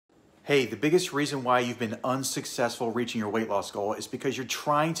Hey, the biggest reason why you've been unsuccessful reaching your weight loss goal is because you're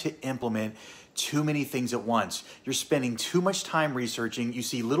trying to implement too many things at once. You're spending too much time researching, you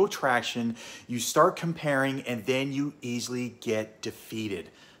see little traction, you start comparing, and then you easily get defeated.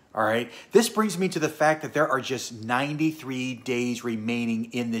 All right. This brings me to the fact that there are just 93 days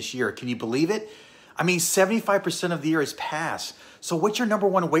remaining in this year. Can you believe it? I mean, 75% of the year has passed. So what's your number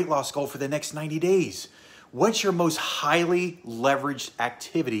one weight loss goal for the next 90 days? What's your most highly leveraged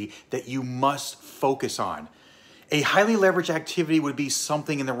activity that you must focus on? A highly leveraged activity would be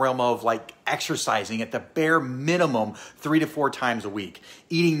something in the realm of like exercising at the bare minimum 3 to 4 times a week,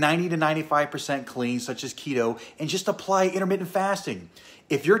 eating 90 to 95% clean, such as keto, and just apply intermittent fasting.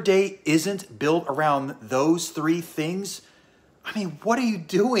 If your day isn't built around those 3 things, I mean, what are you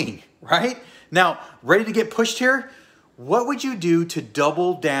doing, right? Now, ready to get pushed here? What would you do to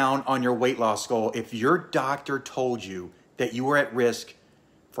double down on your weight loss goal if your doctor told you that you were at risk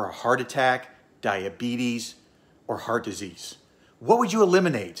for a heart attack, diabetes, or heart disease? What would you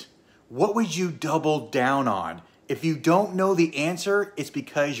eliminate? What would you double down on? If you don't know the answer, it's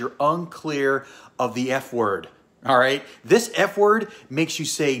because you're unclear of the F word. All right. This F word makes you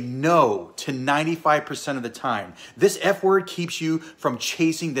say no to 95% of the time. This F word keeps you from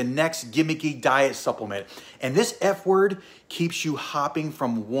chasing the next gimmicky diet supplement. And this F word keeps you hopping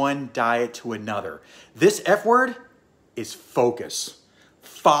from one diet to another. This F word is focus.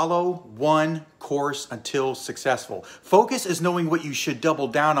 Follow one course until successful. Focus is knowing what you should double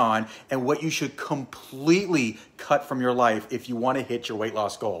down on and what you should completely cut from your life if you want to hit your weight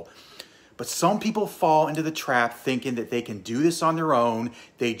loss goal. But some people fall into the trap thinking that they can do this on their own.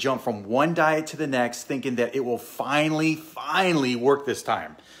 They jump from one diet to the next thinking that it will finally work this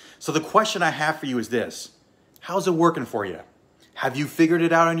time. So the question I have for you is this: how's it working for you? Have you figured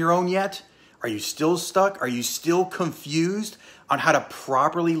it out on your own yet? Are you still stuck? Are you still confused on how to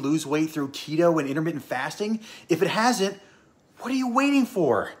properly lose weight through keto and intermittent fasting? If it hasn't, what are you waiting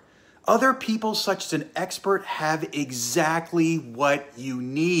for? Other people such as an expert have exactly what you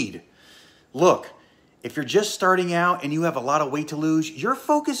need. Look, if you're just starting out and you have a lot of weight to lose, your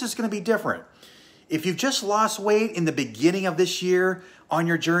focus is going to be different. If you've just lost weight in the beginning of this year on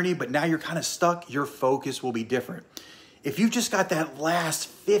your journey, but now you're kind of stuck, your focus will be different. If you've just got that last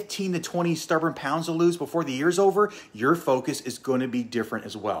 15 to 20 stubborn pounds to lose before the year's over, your focus is going to be different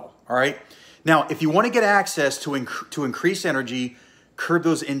as well. All right. Now, if you want to get access to increase energy, curb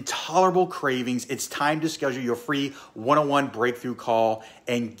those intolerable cravings, it's time to schedule your free one-on-one breakthrough call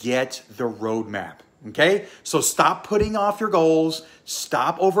and get the roadmap. Okay? So stop putting off your goals,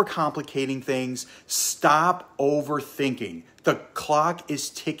 stop overcomplicating things, stop overthinking. The clock is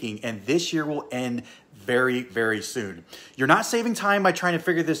ticking and this year will end very, very soon. You're not saving time by trying to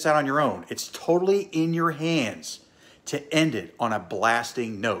figure this out on your own. It's totally in your hands to end it on a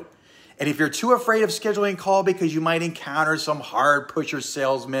blasting note. And if you're too afraid of scheduling a call because you might encounter some hard pusher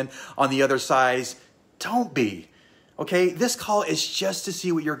salesman on the other side, don't be. Okay, this call is just to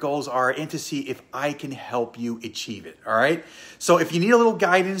see what your goals are and to see if I can help you achieve it. All right. So if you need a little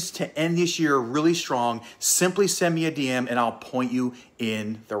guidance to end this year really strong, simply send me a DM and I'll point you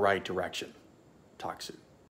in the right direction. Talk soon.